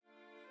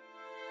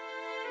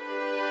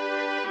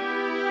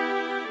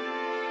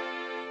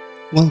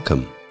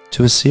Welcome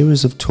to a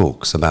series of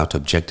talks about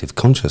objective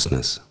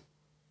consciousness,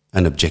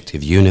 an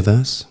objective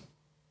universe,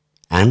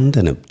 and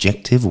an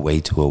objective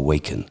way to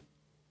awaken,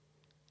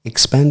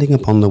 expanding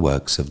upon the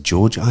works of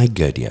George I.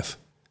 Gurdjieff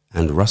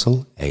and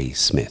Russell A.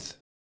 Smith.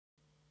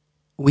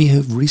 We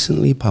have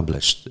recently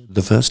published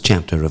the first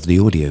chapter of the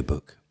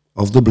audiobook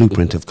of The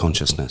Blueprint of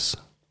Consciousness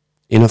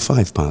in a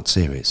 5-part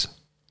series.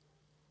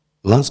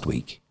 Last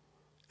week,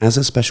 as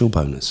a special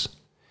bonus,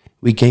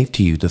 we gave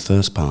to you the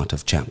first part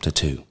of Chapter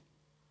 2,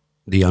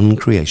 The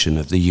Uncreation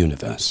of the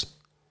Universe,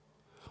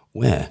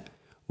 where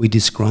we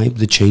describe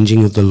the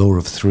changing of the law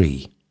of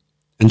three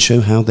and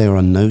show how there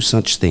are no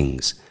such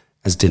things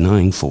as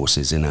denying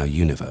forces in our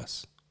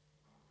universe.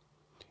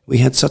 We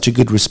had such a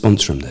good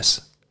response from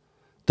this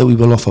that we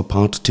will offer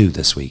part 2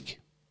 this week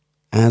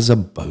as a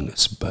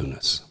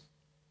bonus.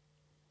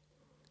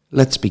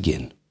 Let's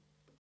begin.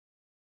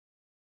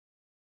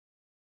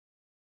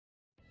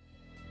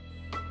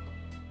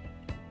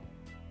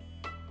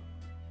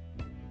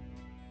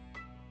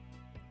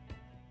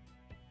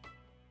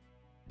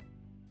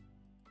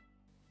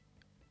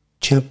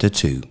 Chapter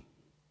 2,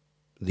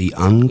 The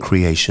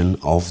Uncreation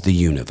of the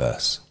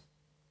Universe,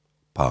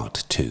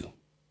 Part 2.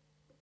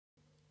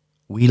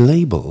 We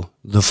label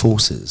the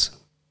forces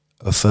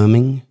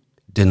affirming,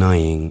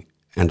 denying,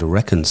 and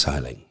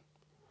reconciling,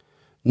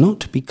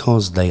 not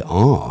because they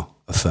are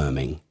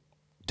affirming,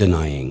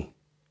 denying,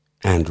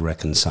 and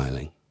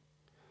reconciling,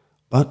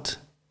 but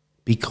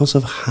because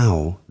of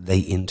how they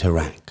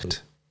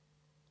interact.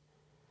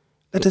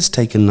 Let us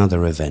take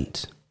another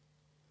event.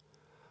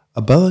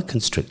 A boa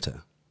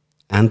constrictor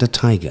and a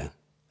tiger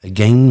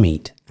again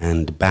meet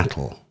and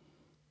battle.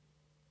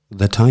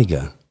 The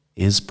tiger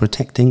is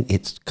protecting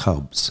its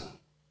cubs,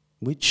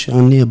 which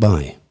are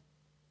nearby.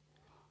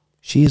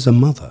 She is a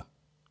mother,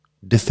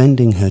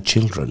 defending her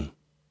children.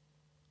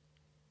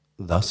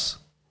 Thus,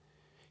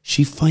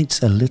 she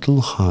fights a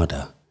little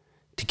harder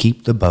to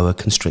keep the boa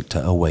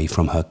constrictor away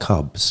from her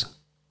cubs,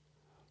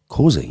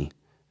 causing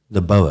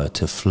the boa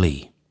to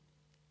flee.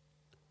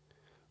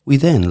 We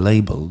then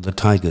label the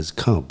tiger's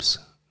cubs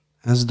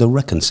as the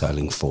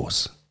reconciling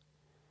force,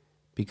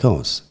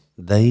 because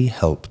they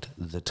helped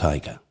the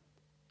tiger.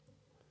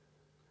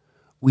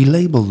 We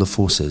label the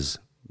forces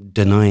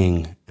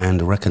denying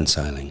and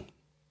reconciling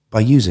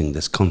by using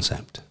this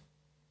concept.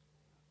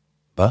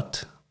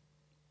 But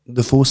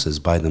the forces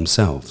by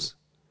themselves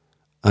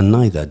are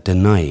neither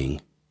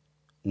denying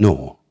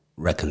nor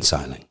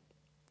reconciling.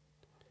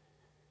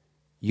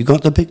 You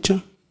got the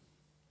picture?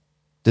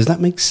 Does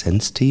that make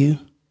sense to you?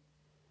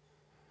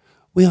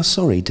 We are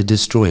sorry to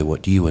destroy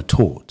what you were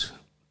taught,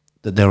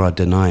 that there are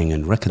denying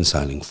and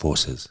reconciling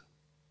forces.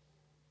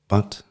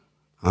 But,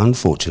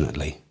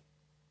 unfortunately,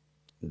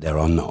 there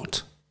are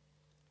not.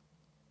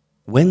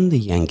 When the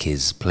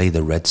Yankees play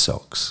the Red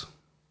Sox,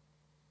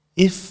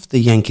 if the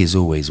Yankees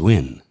always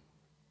win,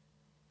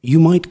 you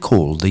might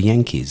call the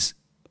Yankees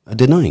a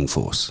denying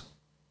force.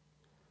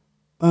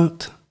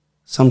 But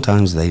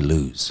sometimes they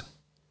lose,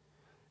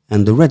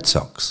 and the Red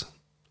Sox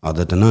are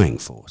the denying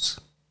force.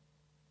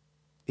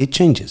 It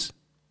changes.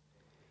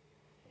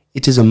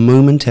 It is a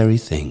momentary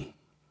thing,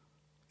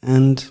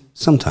 and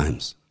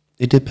sometimes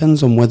it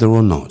depends on whether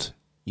or not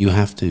you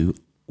have to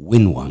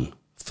win one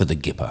for the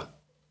Gipper.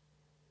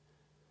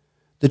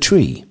 The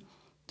tree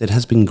that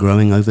has been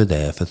growing over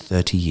there for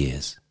 30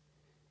 years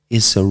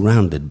is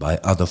surrounded by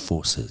other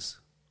forces.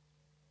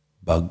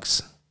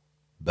 Bugs,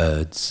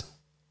 birds,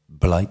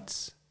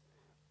 blights,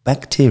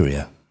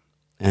 bacteria,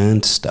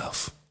 and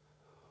stuff,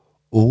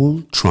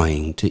 all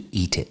trying to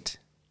eat it.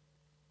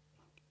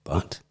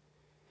 But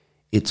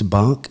its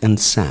bark and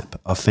sap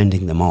are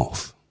fending them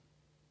off.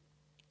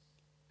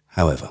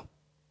 However,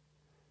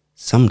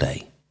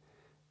 someday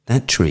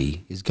that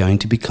tree is going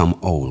to become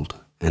old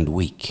and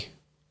weak.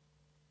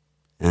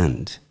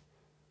 And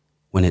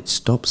when it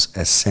stops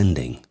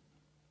ascending,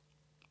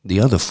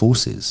 the other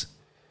forces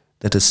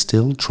that are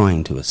still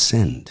trying to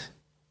ascend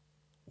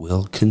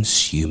will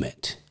consume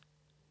it.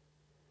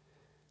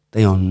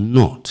 They are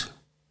not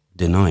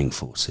denying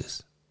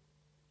forces.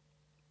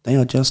 They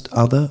are just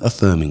other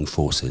affirming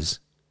forces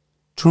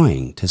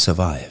trying to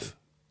survive.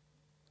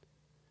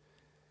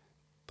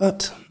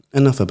 But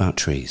enough about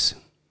trees.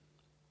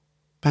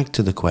 Back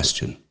to the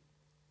question.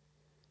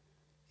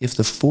 If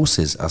the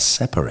forces are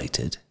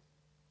separated,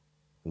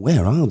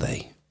 where are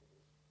they?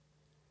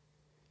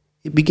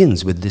 It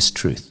begins with this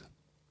truth.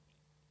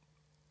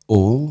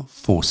 All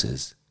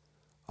forces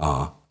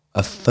are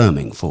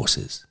affirming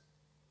forces.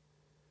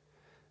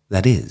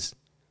 That is,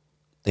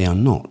 they are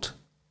not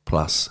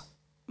plus,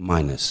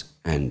 minus,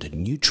 and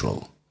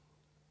neutral,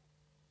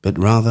 but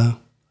rather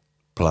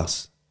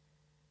plus,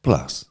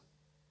 plus,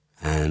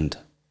 and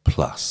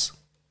plus.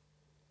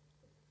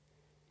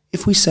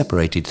 If we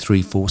separated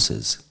 3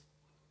 forces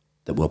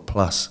that were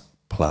plus,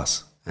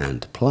 plus,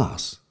 and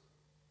plus,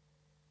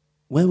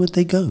 where would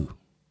they go?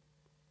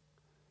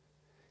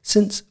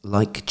 Since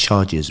like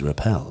charges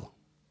repel,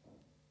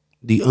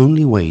 the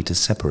only way to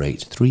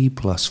separate 3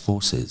 plus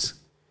forces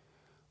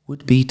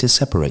would be to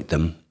separate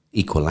them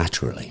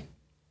equilaterally.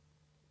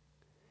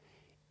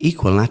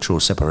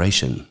 Equilateral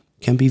separation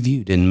can be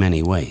viewed in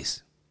many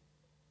ways.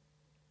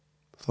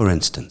 For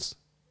instance,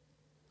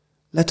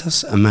 let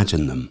us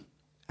imagine them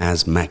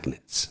as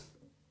magnets.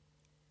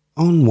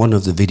 On one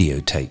of the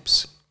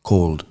videotapes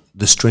called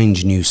The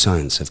Strange New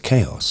Science of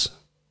Chaos,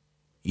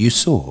 you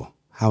saw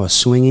how a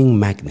swinging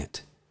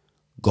magnet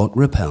got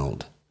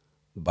repelled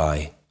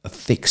by a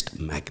fixed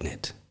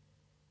magnet.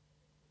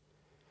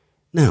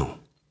 Now,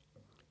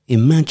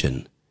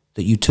 imagine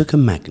that you took a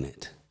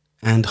magnet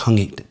and hung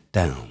it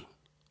down,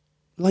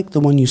 like the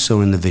one you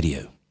saw in the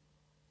video.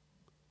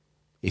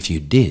 If you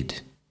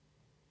did,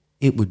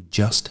 it would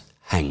just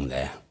hang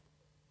there.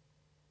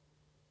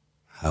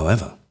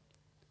 However,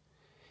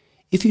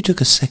 if you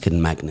took a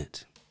second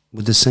magnet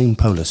with the same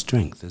polar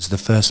strength as the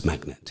first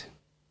magnet,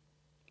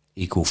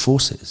 equal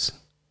forces,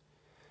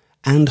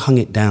 and hung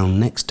it down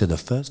next to the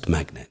first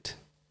magnet,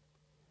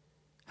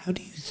 how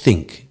do you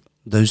think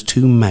those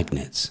two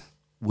magnets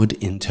would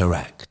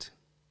interact?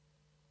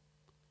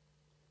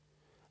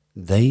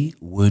 They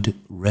would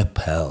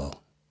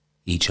repel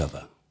each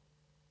other.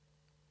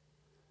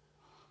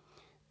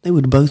 They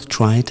would both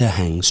try to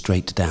hang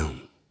straight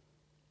down.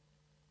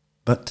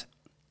 But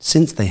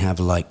since they have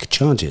like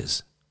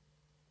charges,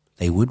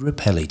 they would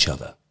repel each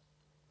other,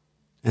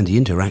 and the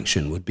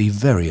interaction would be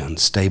very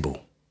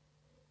unstable.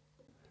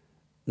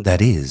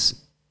 That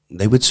is,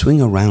 they would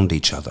swing around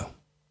each other,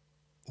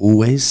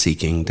 always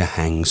seeking to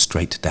hang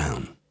straight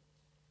down.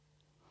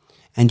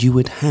 And you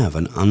would have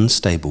an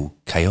unstable,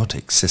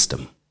 chaotic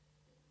system,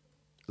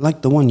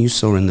 like the one you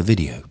saw in the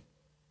video.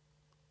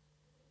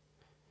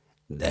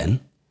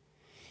 Then,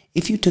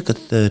 if you took a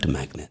third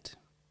magnet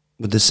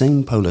with the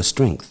same polar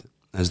strength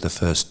as the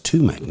first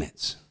two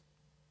magnets,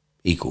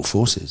 equal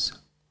forces,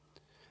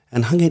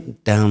 and hung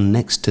it down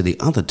next to the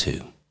other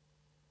two,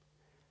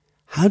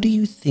 how do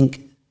you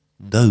think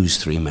those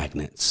three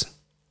magnets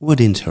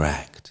would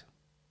interact?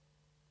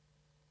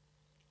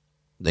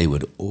 They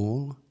would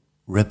all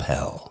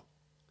repel.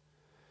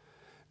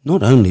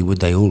 Not only would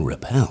they all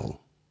repel,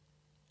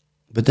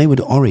 but they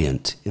would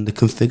orient in the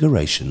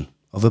configuration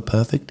of a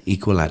perfect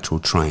equilateral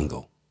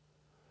triangle,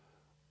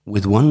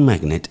 with one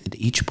magnet at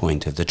each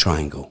point of the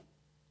triangle.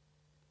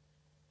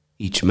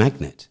 Each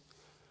magnet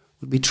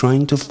would be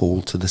trying to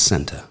fall to the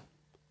center.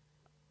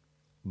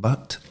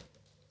 But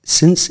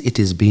since it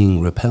is being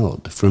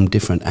repelled from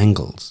different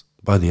angles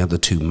by the other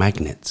two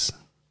magnets,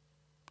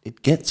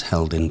 it gets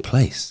held in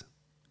place.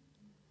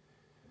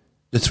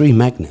 The three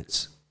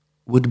magnets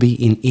would be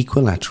in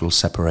equilateral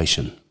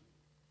separation,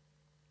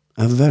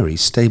 a very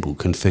stable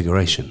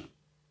configuration.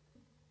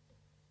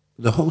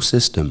 The whole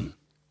system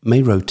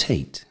may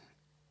rotate,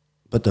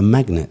 but the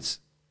magnets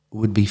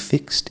would be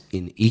fixed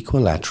in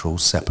equilateral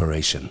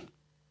separation.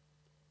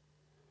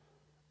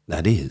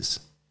 That is,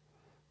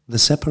 the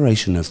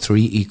separation of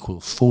three equal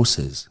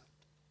forces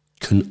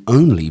can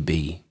only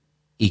be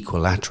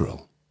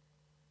equilateral.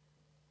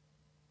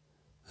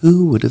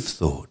 Who would have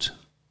thought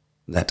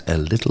that a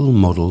little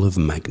model of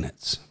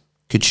magnets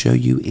could show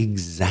you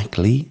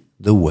exactly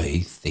the way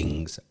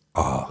things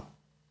are?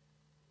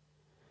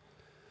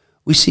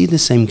 We see the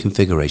same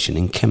configuration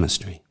in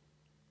chemistry.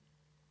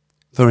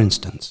 For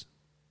instance,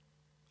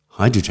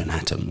 hydrogen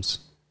atoms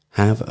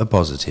have a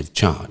positive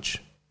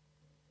charge.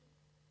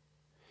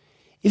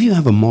 If you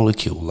have a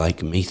molecule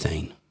like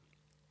methane,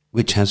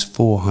 which has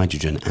 4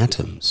 hydrogen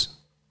atoms,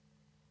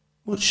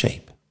 what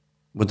shape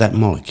would that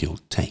molecule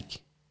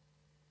take?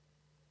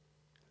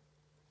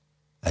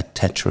 A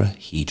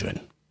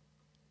tetrahedron.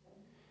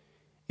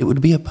 It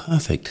would be a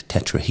perfect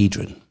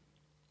tetrahedron.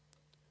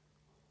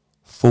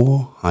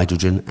 4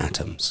 hydrogen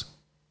atoms,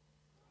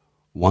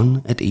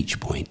 1 at each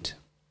point,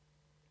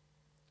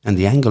 and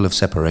the angle of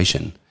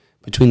separation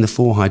between the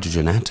 4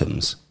 hydrogen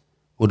atoms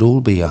would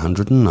all be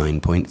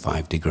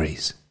 109.5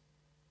 degrees.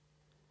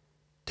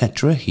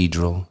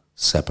 Tetrahedral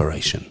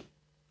separation.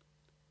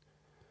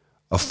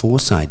 A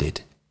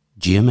 4-sided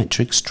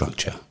geometric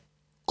structure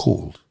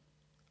called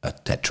a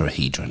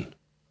tetrahedron.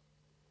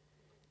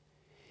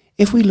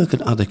 If we look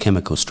at other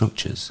chemical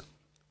structures,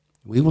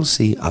 we will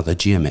see other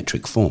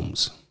geometric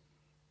forms.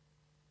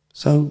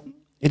 So,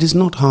 it is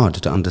not hard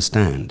to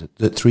understand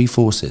that 3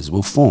 forces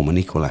will form an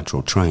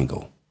equilateral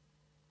triangle.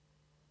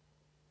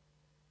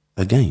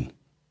 Again,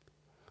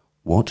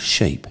 what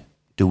shape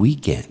do we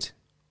get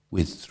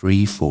with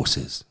 3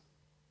 forces?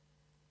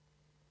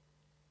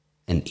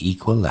 An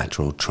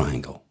equilateral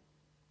triangle.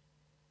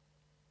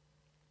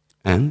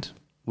 And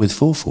with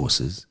 4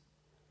 forces,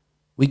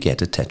 we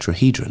get a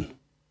tetrahedron.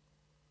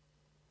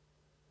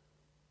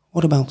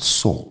 What about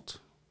salt?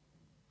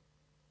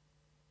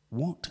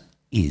 What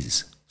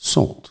is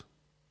salt?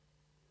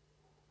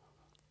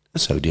 A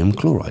sodium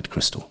chloride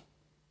crystal.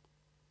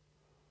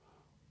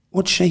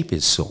 What shape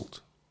is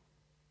salt?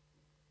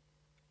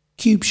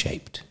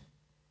 Cube-shaped.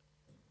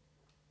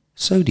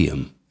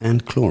 Sodium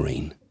and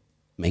chlorine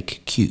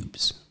make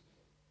cubes,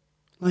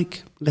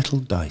 like little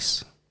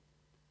dice.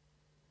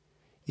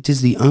 It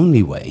is the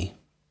only way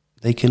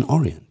they can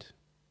orient.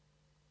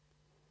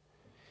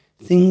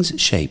 Things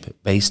shape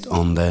based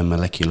on their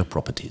molecular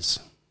properties.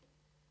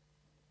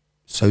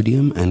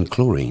 Sodium and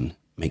chlorine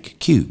make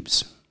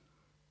cubes,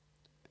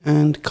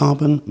 and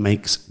carbon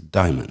makes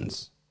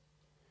diamonds,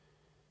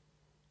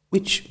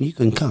 which you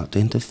can cut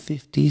into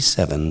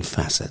 57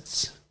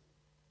 facets.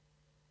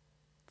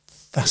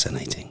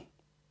 Fascinating.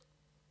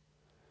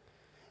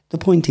 The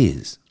point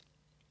is,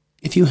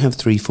 if you have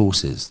three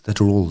forces that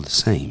are all the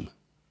same,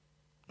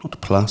 not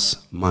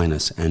plus,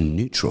 minus, and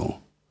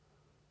neutral,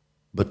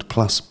 but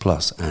plus,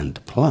 plus,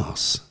 and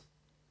plus,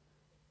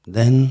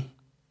 then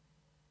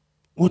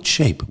what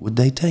shape would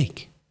they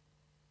take?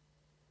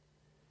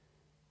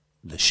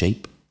 The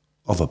shape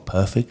of a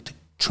perfect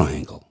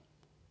triangle.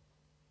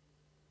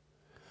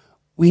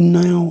 We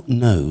now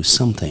know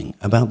something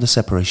about the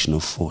separation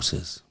of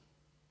forces.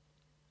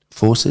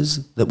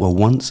 Forces that were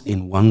once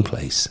in one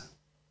place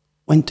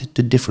went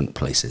to different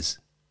places.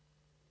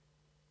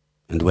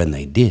 And when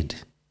they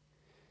did,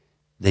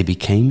 they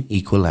became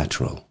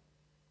equilateral,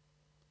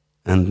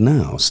 and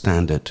now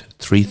stand at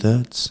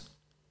 3/3,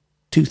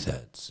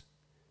 2/3,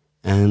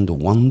 and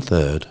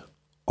 1/3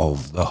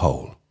 of the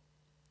whole.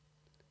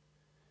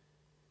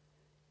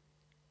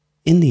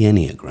 In the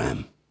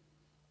Enneagram,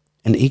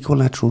 an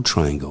equilateral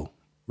triangle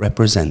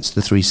represents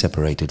the three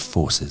separated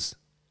forces.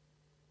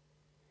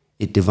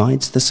 It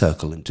divides the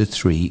circle into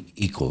three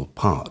equal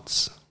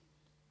parts.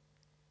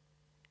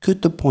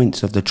 Could the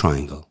points of the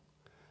triangle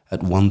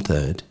at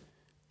 1/3,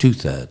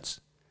 2/3,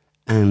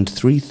 and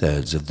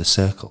 3/3 of the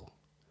circle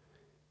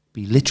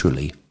be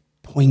literally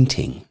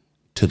pointing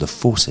to the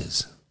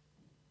forces?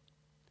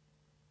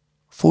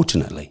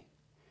 Fortunately,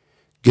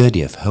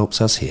 Gurdjieff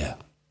helps us here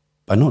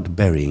by not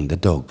burying the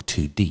dog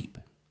too deep.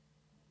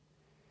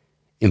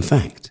 In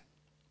fact,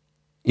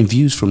 in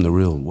views from the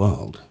real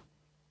world,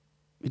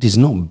 it is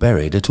not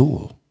buried at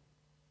all.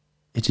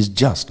 It is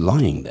just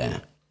lying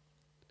there.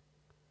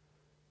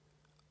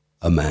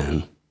 A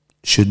man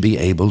should be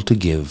able to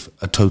give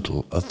a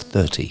total of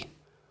 30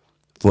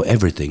 for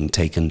everything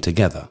taken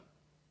together.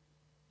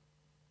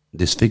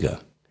 This figure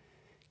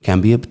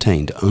can be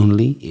obtained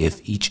only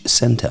if each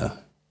center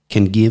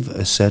can give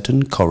a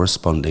certain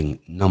corresponding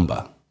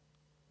number.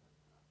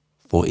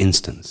 For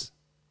instance,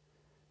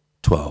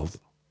 12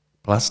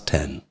 plus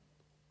 10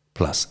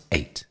 plus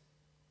 8.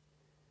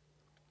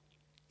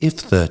 If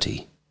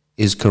 30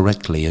 is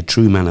correctly a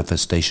true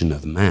manifestation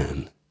of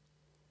man,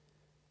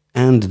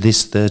 and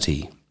this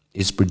 30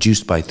 is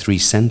produced by three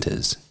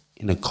centers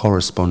in a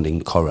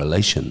corresponding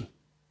correlation,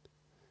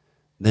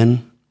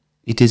 then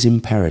it is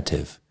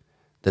imperative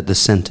that the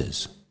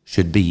centers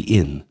should be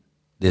in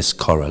this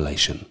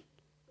correlation.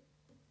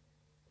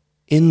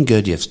 In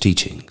Gurdjieff's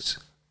teachings,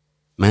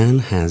 man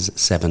has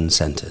 7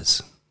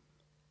 centers: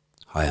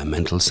 higher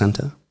mental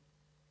center,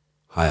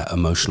 higher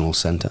emotional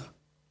center,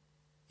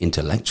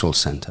 intellectual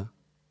center,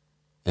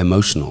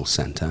 emotional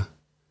center,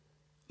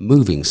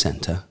 moving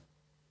center,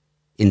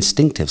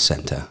 instinctive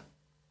center,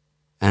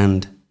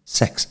 and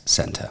sex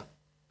center.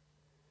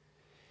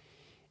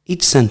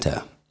 Each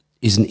center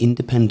is an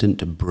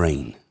independent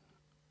brain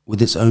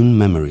with its own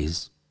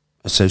memories,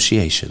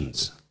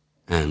 associations,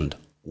 and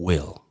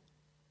will.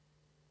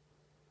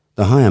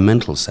 The higher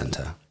mental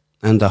center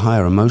and the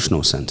higher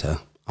emotional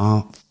center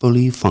are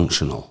fully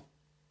functional,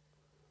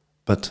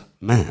 but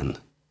man,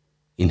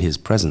 in his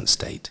present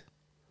state,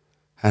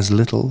 has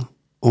little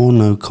or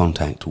no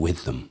contact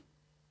with them.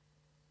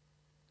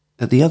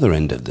 At the other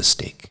end of the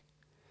stick,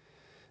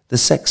 the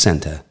sex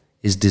center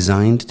is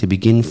designed to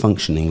begin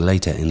functioning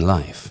later in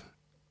life,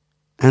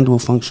 and will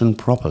function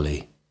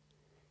properly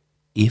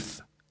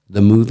if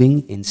the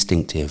moving,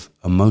 instinctive,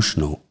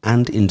 emotional,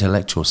 and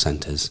intellectual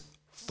centers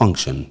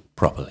function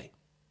properly.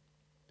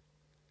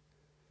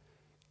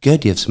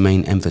 Gurdjieff's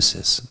main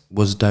emphasis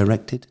was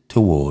directed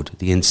toward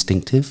the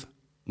instinctive,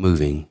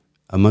 moving,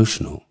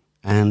 emotional,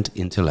 and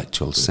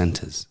intellectual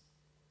centers.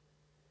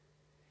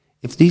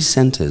 If these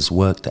centers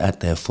worked at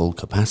their full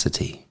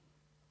capacity,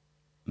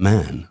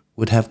 man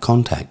would have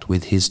contact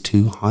with his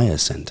 2 higher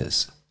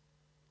centers.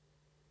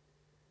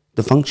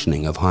 The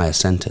functioning of higher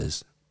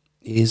centers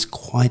is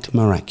quite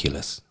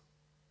miraculous,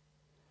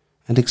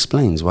 and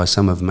explains why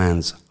some of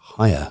man's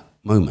higher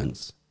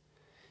moments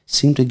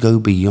seem to go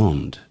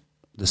beyond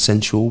the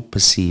sensual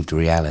perceived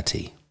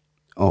reality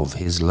of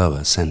his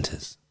lower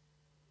centers.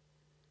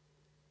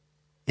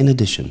 In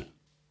addition,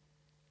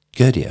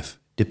 Gurdjieff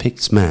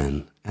depicts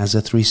man as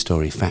a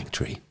 3-story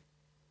factory.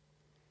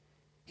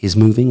 His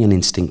moving and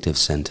instinctive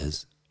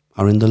centers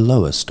are in the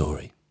lower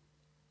story.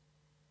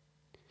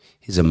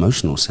 His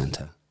emotional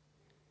center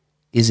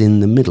is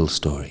in the middle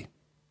story,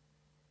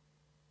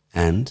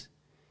 and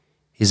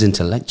his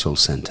intellectual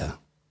center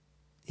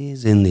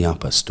is in the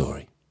upper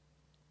story.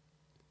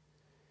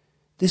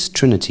 This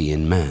trinity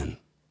in man,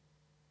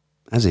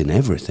 as in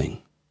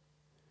everything,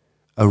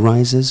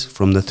 arises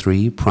from the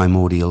 3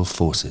 primordial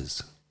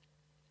forces.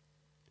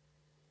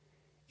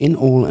 In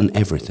All and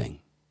Everything,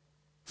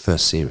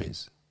 first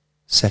series,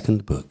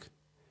 second book,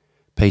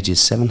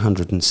 pages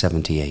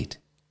 778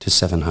 to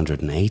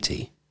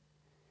 780,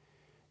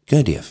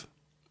 Gurdjieff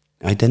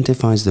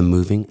identifies the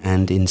moving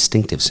and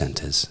instinctive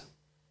centers,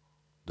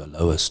 the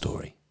lower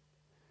story,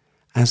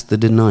 as the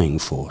denying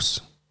force,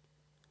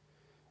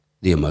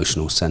 the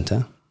emotional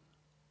center,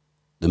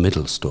 the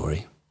middle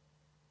story,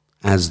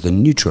 as the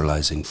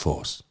neutralizing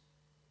force,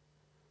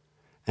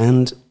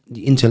 and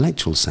the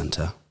intellectual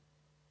center,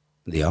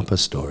 the upper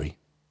story,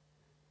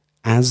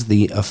 as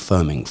the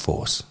affirming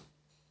force.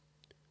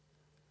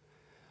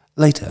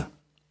 Later,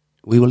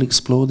 we will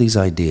explore these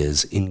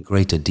ideas in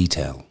greater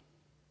detail.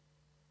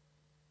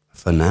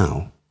 For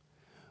now,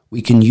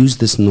 we can use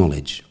this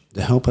knowledge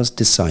to help us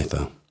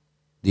decipher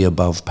the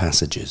above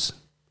passages.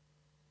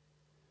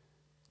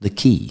 The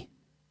key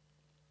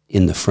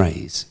in the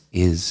phrase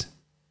is,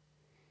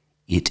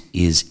 it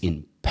is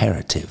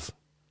imperative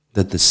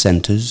that the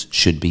centers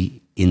should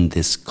be in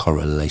this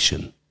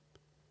correlation.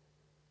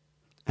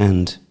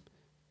 And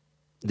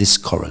this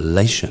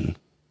correlation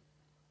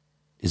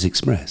is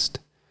expressed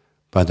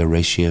by the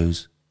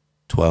ratios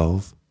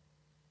 12,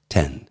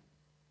 10,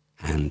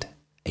 and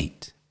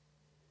 8.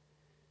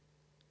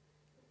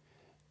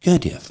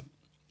 Gurdjieff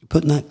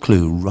put that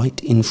clue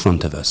right in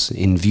front of us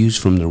in Views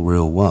from the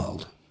Real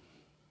World.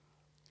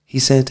 He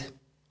said,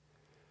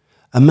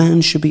 a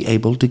man should be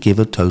able to give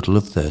a total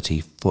of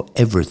 30 for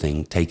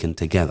everything taken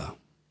together.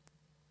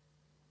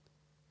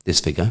 This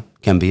figure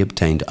can be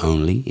obtained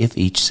only if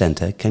each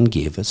center can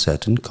give a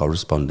certain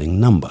corresponding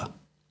number.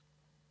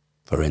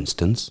 For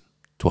instance,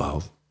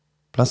 12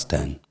 plus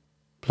 10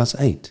 plus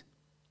 8.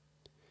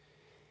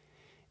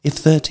 If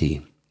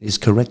 30 is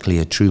correctly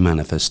a true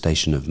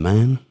manifestation of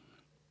man,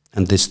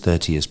 and this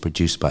 30 is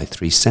produced by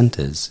 3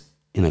 centers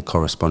in a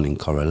corresponding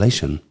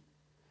correlation,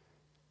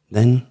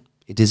 then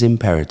it is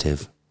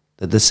imperative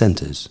that the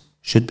centers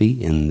should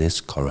be in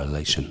this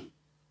correlation.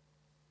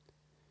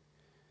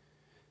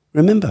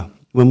 Remember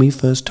when we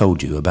first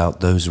told you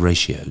about those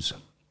ratios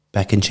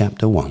back in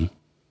chapter 1?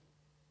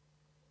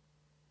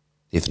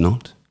 If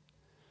not,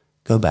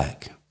 go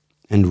back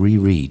and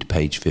reread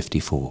page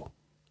 54.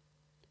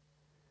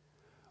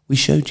 We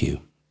showed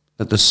you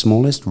that the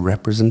smallest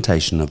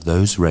representation of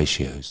those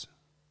ratios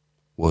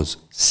was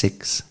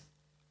 6,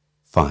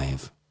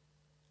 5,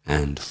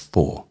 and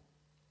 4.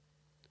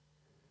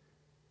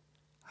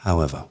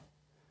 However,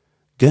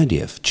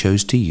 Gurdjieff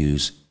chose to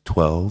use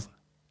 12,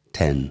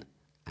 10,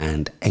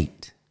 and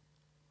 8,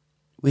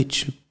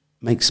 which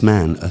makes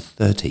man a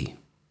 30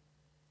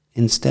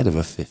 instead of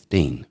a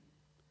 15.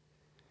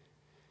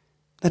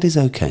 That is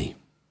okay.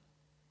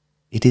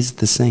 It is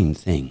the same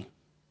thing.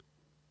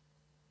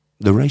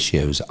 The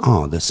ratios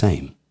are the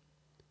same.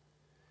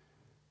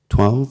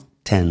 12,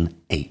 10,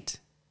 8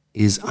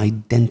 is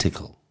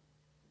identical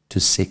to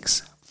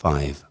 6,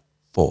 5,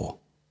 4.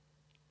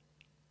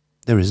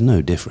 There is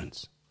no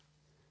difference.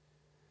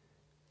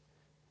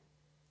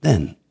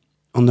 Then,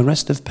 on the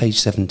rest of page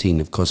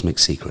 17 of Cosmic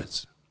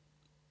Secrets,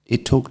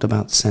 it talked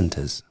about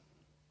centers.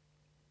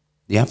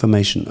 The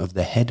affirmation of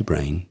the head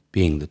brain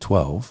being the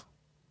 12,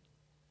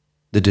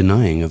 the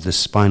denying of the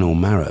spinal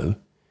marrow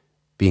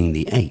being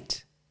the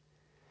 8,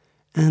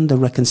 and the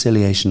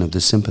reconciliation of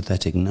the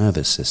sympathetic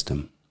nervous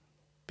system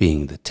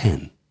being the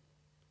 10.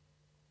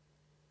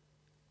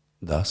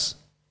 Thus,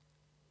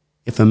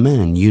 if a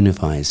man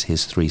unifies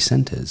his 3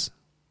 centers,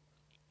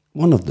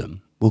 one of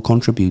them will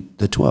contribute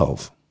the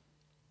 12,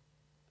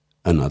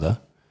 another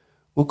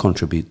will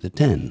contribute the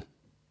 10,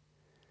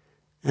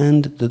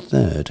 and the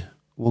third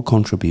will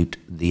contribute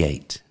the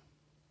 8.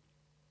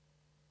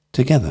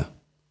 Together,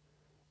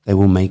 they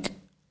will make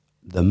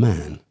the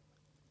man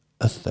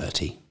a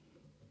 30.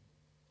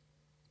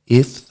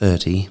 If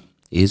 30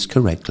 is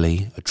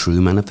correctly a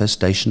true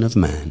manifestation of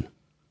man,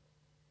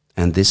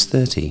 and this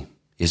 30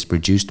 is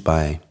produced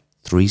by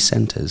 3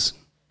 centers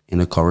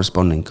in a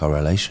corresponding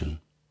correlation,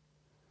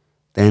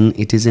 then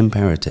it is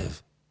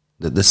imperative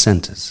that the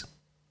centers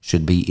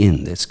should be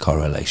in this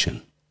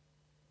correlation.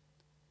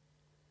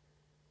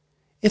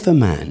 If a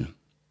man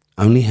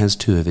only has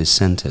 2 of his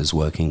centers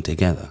working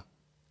together,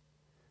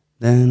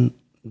 then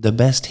the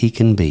best he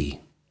can be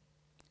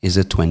is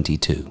a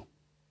 22,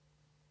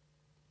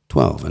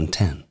 12 and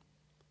 10,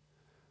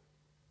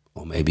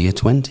 or maybe a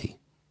 20,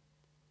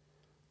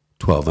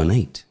 12 and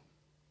 8,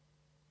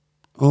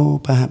 or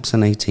perhaps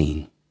an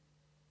 18,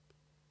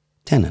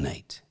 10 and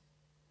 8.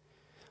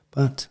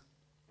 But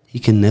he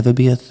can never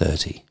be a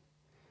 30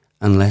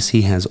 unless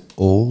he has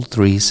all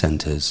 3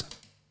 centers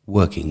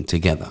working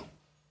together.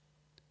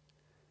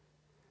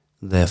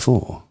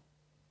 Therefore,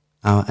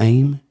 our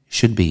aim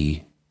should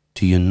be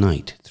to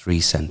unite 3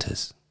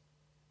 centers,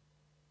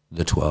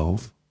 the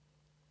 12,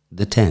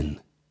 the 10,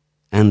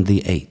 and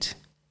the 8,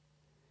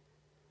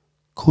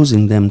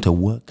 causing them to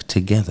work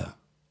together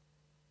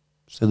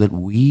so that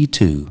we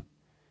too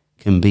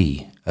can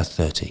be a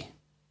 30.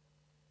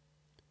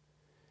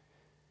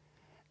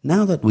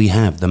 Now that we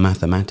have the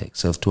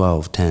mathematics of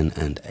 12, 10,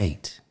 and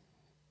 8,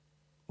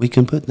 we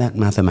can put that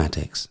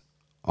mathematics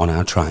on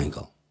our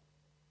triangle.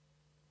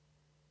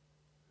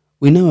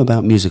 We know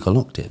about musical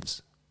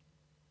octaves.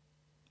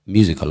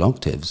 Musical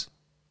octaves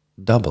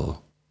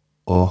double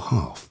or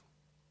half.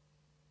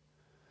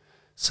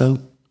 So,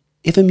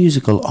 if a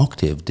musical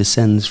octave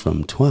descends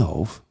from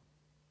 12,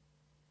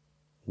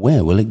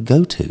 where will it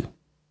go to?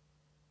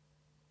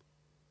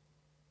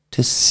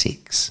 To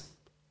 6.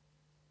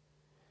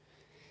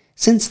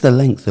 Since the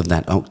length of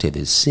that octave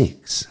is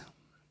 6,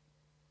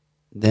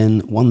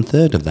 then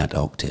 1/3 of that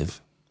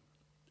octave,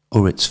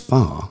 or its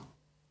far,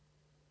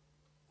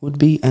 would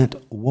be at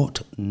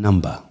what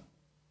number?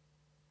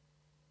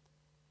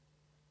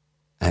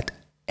 At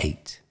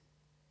 8.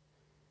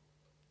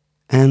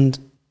 And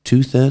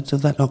 2/3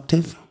 of that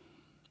octave,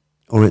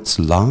 or its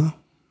la,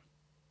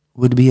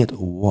 would be at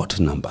what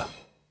number?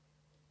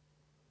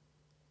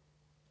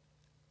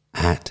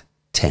 At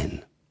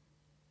 10.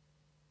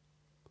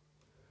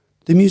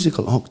 The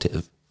musical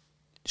octave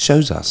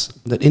shows us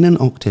that in an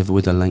octave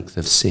with a length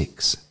of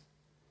 6,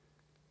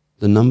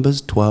 the numbers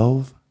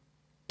 12,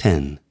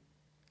 10,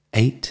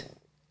 8,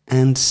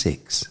 and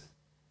 6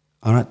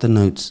 are at the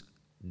notes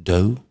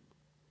do,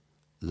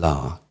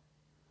 la,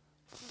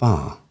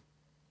 fa,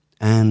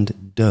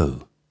 and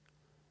do,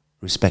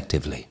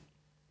 respectively,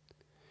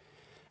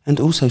 and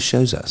also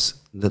shows us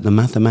that the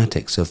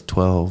mathematics of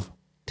 12,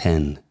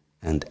 10,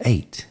 and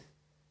 8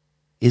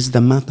 is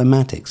the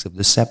mathematics of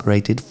the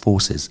separated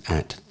forces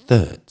at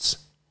thirds.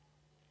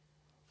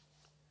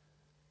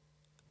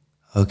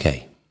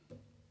 Okay,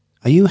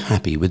 are you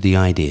happy with the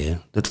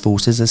idea that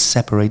forces are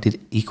separated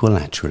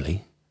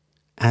equilaterally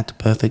at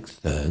perfect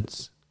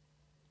thirds?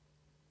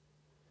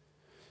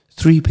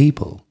 3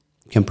 people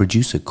can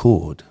produce a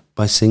chord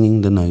by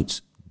singing the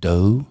notes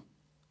do,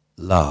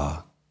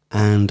 la,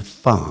 and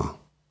fa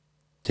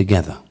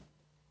together.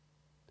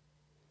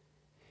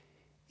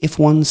 If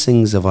one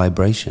sings a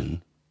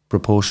vibration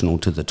proportional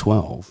to the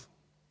 12,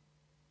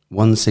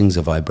 one sings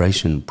a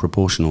vibration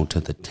proportional to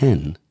the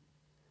 10,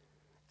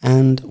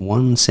 and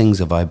one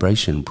sings a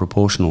vibration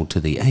proportional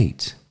to the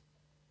 8,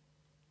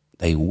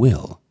 they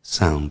will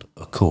sound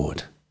a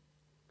chord.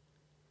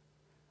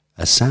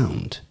 A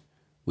sound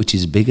which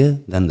is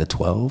bigger than the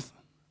 12,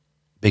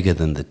 bigger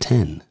than the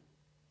 10,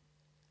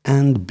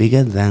 and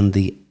bigger than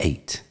the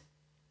 8.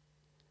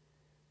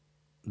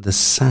 The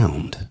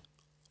sound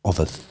of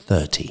a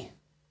 30.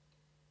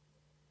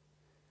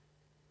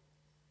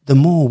 The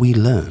more we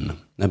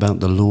learn about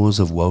the laws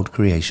of world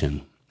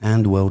creation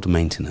and world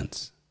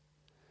maintenance,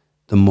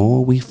 the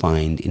more we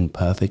find in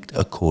perfect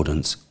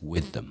accordance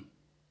with them.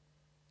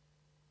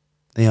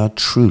 They are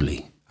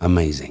truly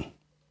amazing.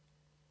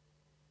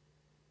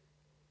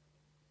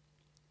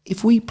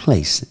 If we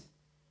place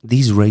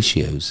these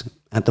ratios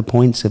at the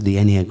points of the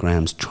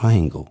Enneagram's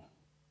triangle,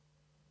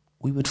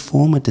 we would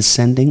form a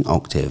descending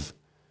octave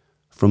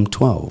from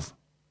 12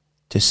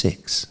 to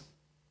 6,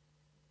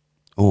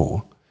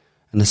 or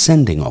an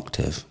ascending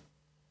octave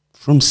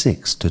from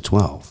 6 to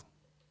 12.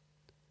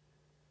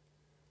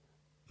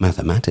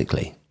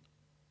 Mathematically,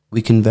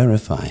 we can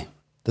verify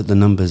that the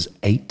numbers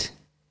 8,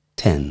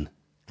 10,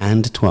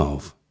 and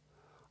 12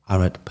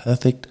 are at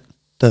perfect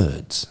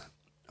thirds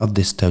of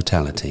this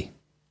totality.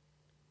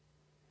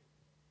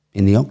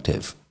 In the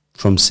octave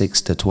from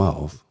 6 to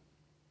 12,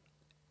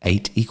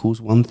 8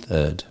 equals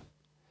 1/3,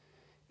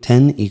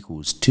 10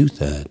 equals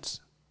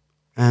 2/3,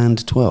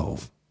 and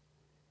 12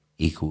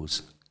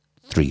 equals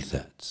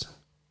 3/3.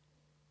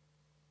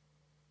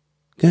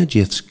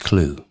 Gurdjieff's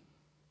clue,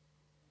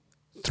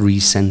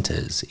 3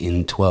 centers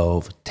in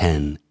 12,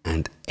 10,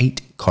 and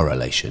 8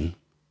 correlation,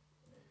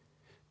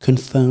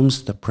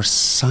 confirms the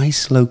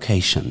precise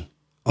location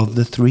of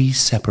the 3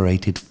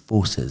 separated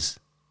forces,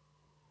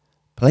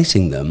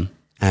 placing them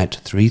at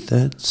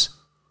 3/3,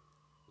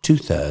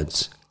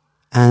 2/3,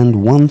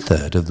 and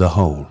 1/3 of the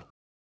whole.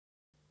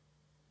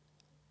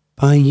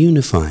 By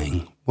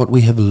unifying what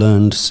we have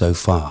learned so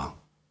far,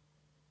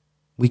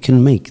 we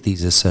can make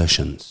these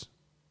assertions.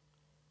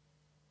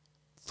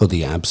 For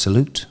the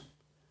absolute,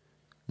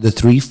 the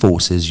 3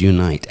 forces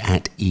unite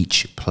at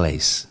each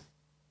place.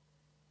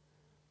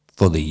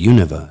 For the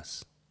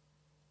universe,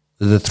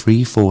 the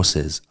 3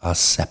 forces are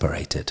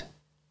separated.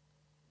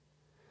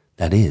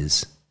 That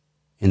is,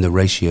 in the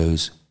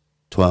ratios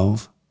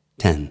 12,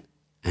 10,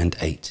 and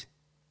 8.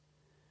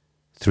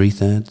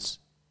 3/3,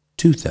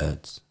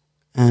 2/3,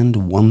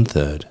 and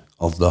 1/3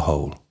 of the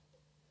whole.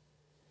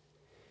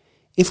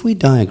 If we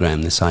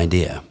diagram this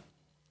idea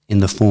in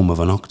the form of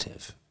an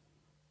octave,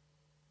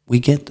 we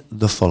get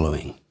the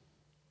following.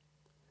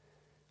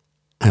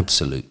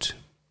 Absolute,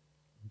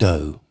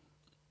 do,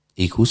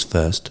 equals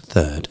first,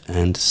 third,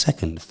 and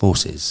second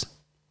forces.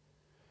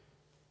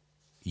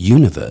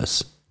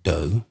 Universe,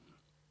 do,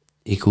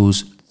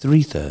 equals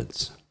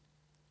 3/3,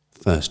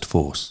 first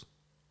force.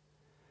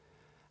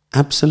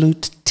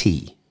 Absolute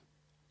T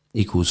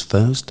equals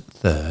first,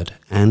 third,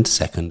 and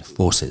second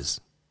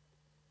forces.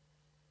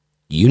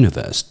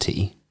 Universe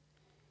T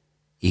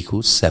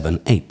equals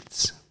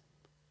 7/8.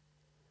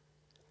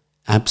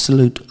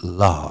 Absolute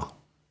La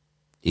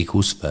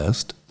equals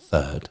first,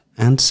 third,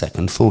 and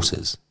second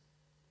forces.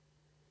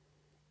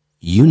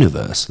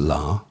 Universe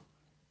La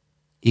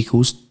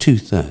equals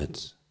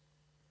 2/3,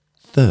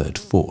 third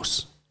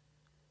force.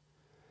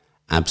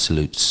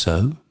 Absolute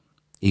So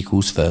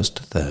equals first,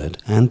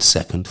 third, and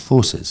second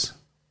forces.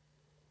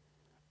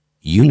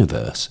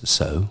 Universe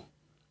So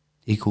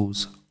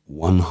equals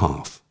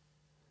 1/2.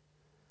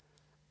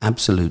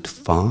 Absolute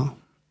Fa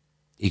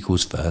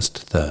equals first,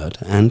 third,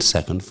 and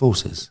second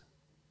forces.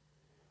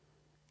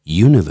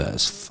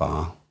 universe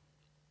far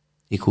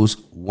equals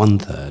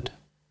 1/3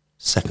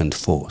 second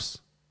force.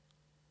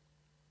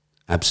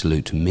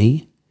 Absolute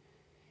me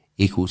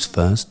equals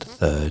first,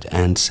 third,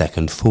 and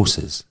second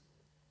forces.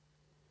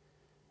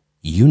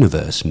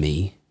 Universe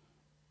me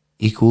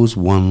equals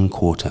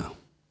 1/4.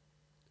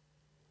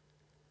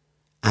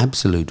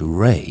 Absolute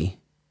ray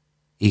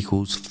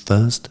equals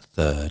first,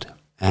 third,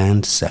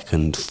 and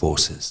second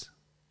forces.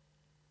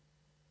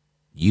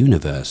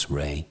 Universe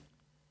ray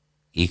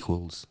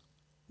equals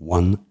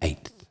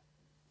 1/8.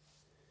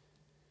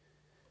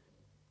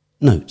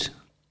 Note,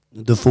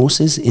 the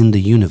forces in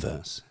the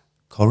universe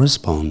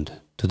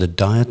correspond to the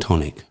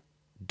diatonic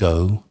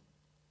Do,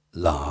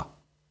 La,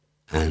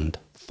 and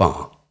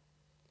Fa.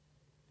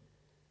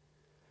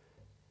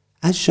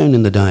 As shown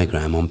in the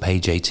diagram on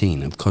page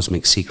 18 of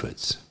Cosmic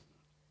Secrets,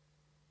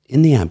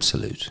 in the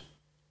Absolute,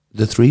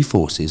 the three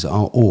forces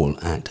are all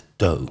at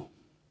Do.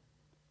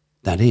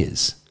 That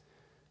is,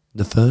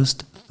 the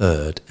first,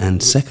 third,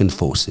 and second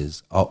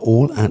forces are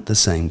all at the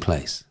same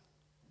place.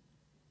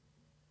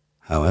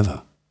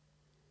 However,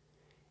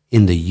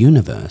 in the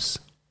universe,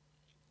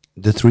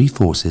 the three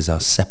forces are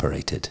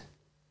separated.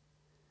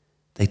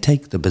 They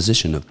take the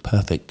position of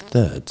perfect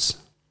thirds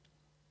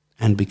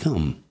and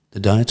become the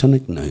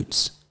diatonic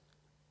notes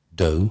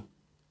Do,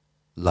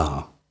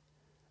 La,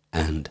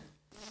 and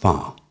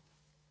Fa.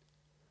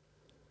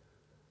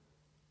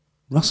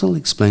 Russell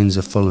explains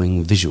the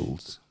following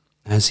visuals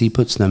as he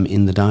puts them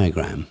in the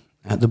diagram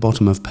at the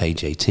bottom of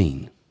page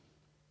 18.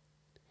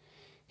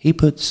 He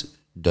puts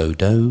Do,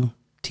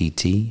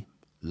 Ti,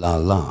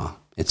 La,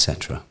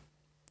 etc.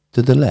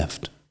 to the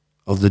left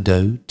of the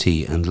Do,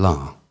 Ti, and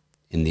La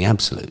in the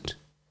Absolute,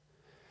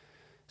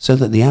 so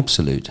that the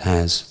Absolute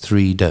has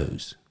 3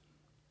 Dos.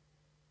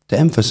 To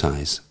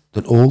emphasize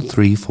that all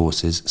three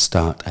forces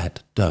start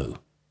at Do,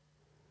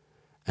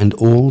 and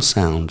all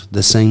sound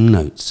the same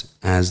notes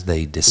as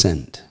they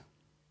descend.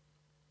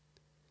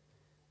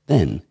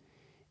 Then,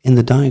 in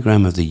the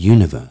diagram of the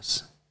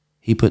universe,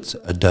 he puts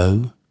a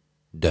Do,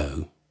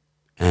 Do,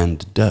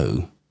 and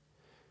Do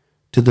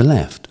to the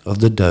left of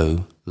the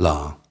Do,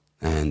 La,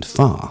 and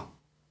Fa,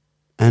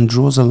 and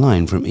draws a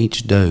line from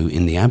each Do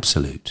in the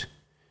Absolute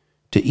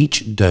to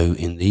each Do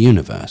in the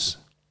universe,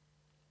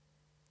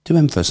 to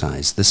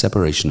emphasize the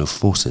separation of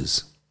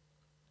forces.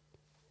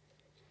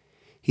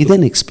 He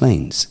then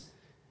explains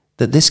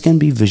that this can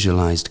be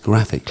visualized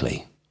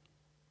graphically,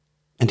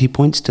 and he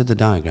points to the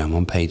diagram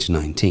on page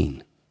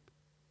 19.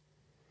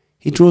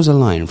 He draws a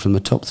line from the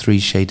top 3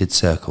 shaded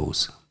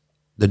circles,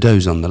 the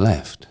Dos on the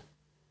left,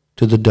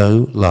 to the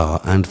Do,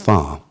 La, and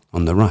Fa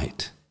on the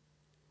right,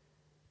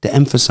 to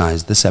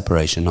emphasize the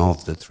separation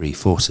of the three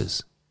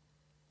forces.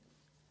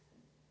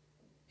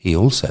 He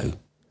also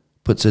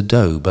puts a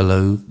Do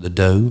below the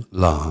Do,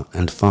 La,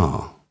 and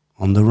Fa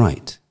on the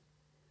right,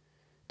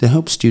 to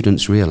help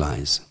students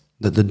realize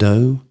that the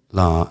Do,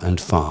 La, and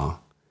Fa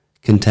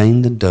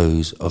contain the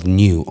Dos of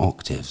new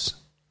octaves.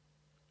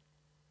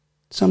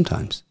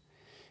 Sometimes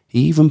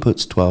he even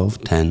puts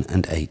 12, 10,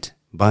 and 8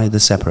 by the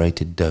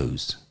separated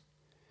Dos,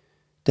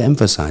 to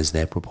emphasize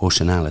their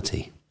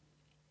proportionality,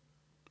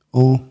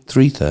 or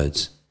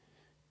 3/3,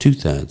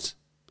 2/3,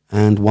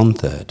 and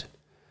 1/3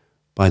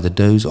 by the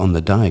Dos on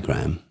the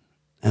diagram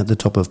at the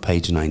top of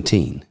page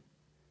 19,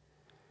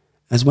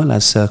 as well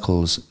as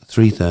circles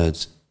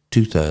 3/3,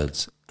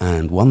 2/3,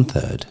 and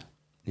 1/3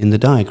 in the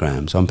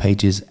diagrams on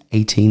pages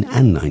 18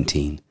 and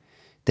 19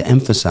 to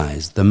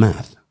emphasize the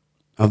math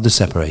of the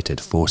separated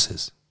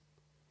forces.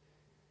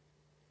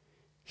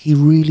 He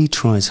really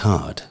tries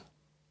hard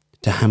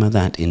to hammer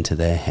that into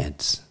their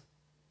heads,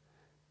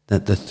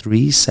 that the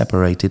three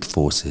separated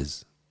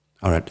forces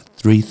are at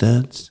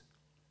 3/3,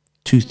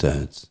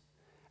 2/3,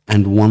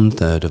 and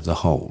 1/3 of the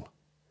whole,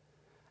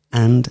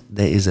 and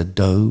there is a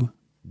Do,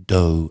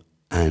 Do,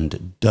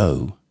 and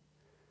Do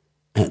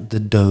at the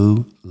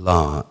Do,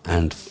 La,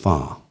 and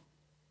Fa,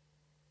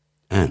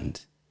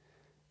 and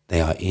they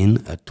are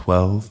in a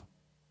 12,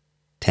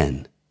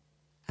 10,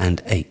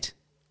 and 8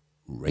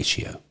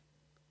 ratio.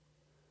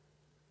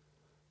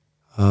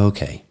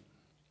 Okay,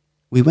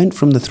 we went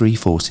from the three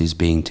forces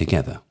being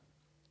together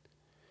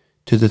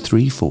to the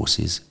three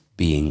forces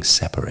being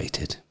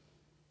separated.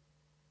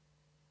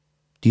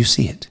 Do you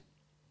see it?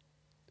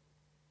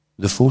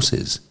 The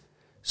forces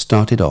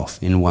started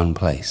off in one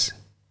place.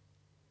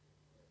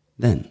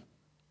 Then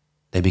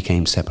they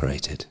became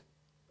separated.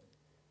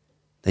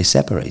 They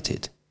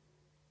separated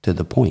to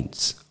the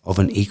points of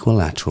an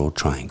equilateral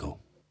triangle.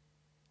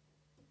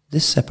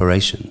 This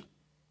separation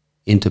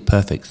into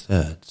perfect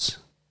thirds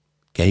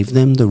gave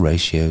them the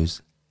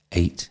ratios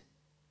 8,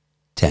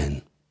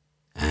 10,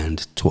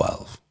 and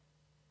 12.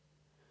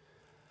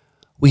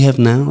 We have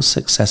now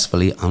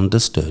successfully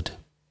understood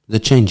the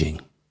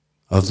changing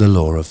of the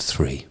law of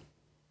 3.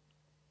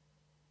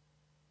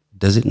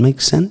 Does it make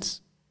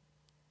sense?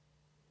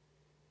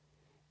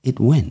 It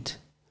went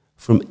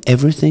from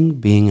everything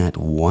being at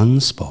one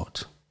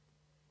spot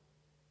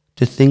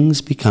to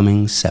things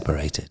becoming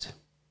separated.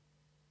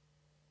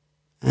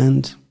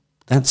 And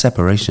that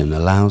separation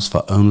allows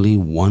for only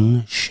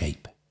one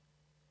shape.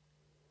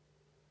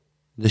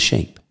 the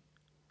shape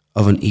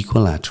of an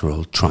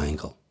equilateral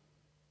triangle.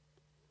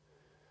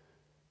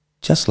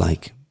 Just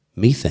like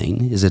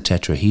methane is a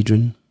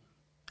tetrahedron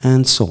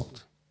and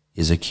salt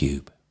is a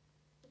cube.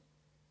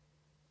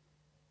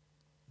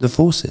 The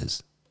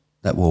forces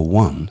that were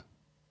one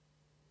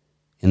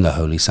in the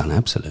Holy Son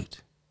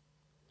Absolute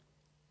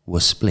were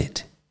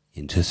split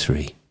into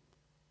three.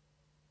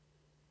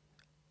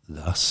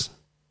 Thus,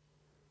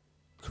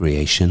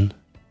 creation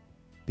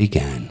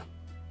began.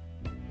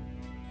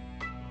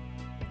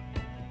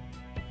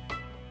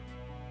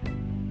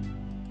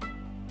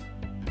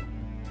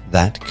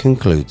 That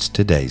concludes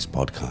today's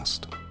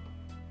podcast.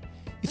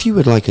 If you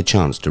would like a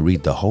chance to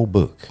read the whole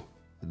book,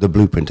 The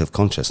Blueprint of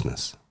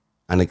Consciousness,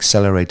 An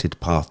Accelerated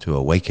Path to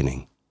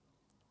Awakening,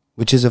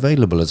 which is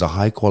available as a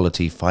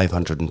high-quality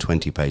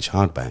 520-page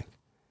hardback,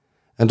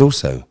 and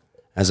also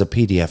as a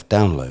PDF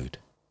download,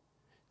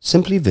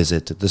 simply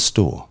visit the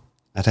store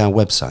at our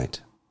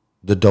website,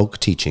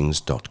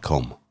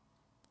 thedogteachings.com.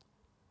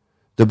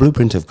 The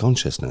Blueprint of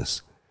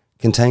Consciousness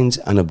contains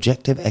an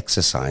objective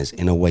exercise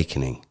in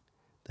awakening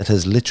that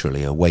has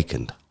literally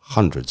awakened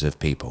hundreds of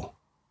people.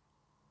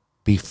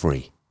 Be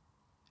free,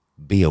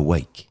 be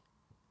awake,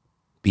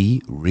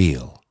 be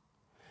real,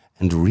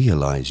 and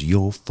realize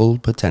your full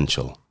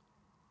potential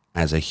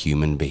as a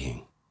human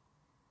being.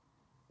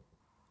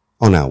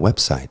 On our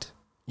website,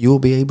 you will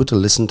be able to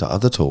listen to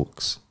other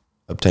talks,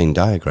 obtain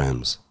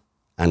diagrams,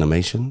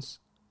 animations,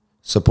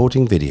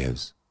 supporting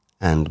videos,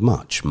 and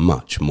much,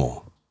 much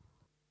more.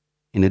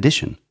 In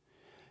addition,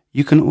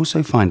 you can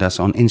also find us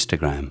on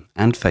Instagram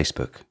and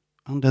Facebook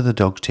under The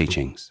Dog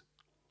Teachings.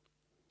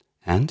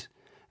 And,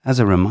 as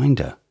a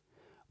reminder,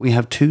 we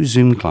have 2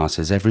 Zoom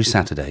classes every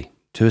Saturday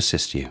to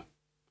assist you.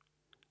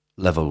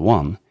 Level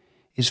 1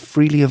 is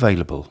freely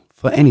available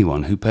for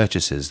anyone who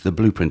purchases the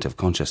Blueprint of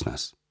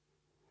Consciousness,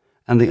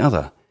 and the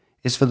other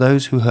is for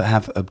those who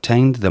have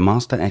obtained the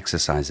Master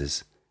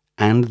Exercises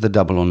and the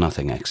Double or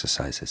Nothing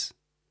exercises.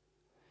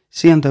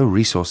 See under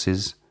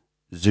Resources,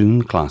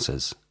 Zoom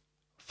Classes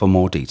for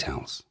more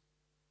details.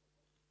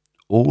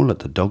 All at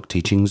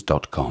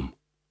thedogteachings.com.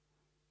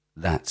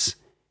 That's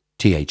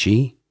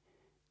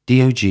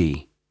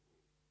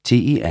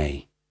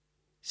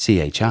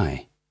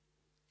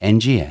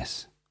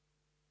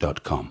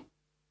THEDOGTEACHINGS.com.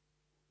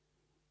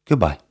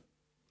 Goodbye.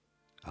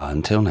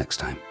 Until next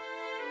time.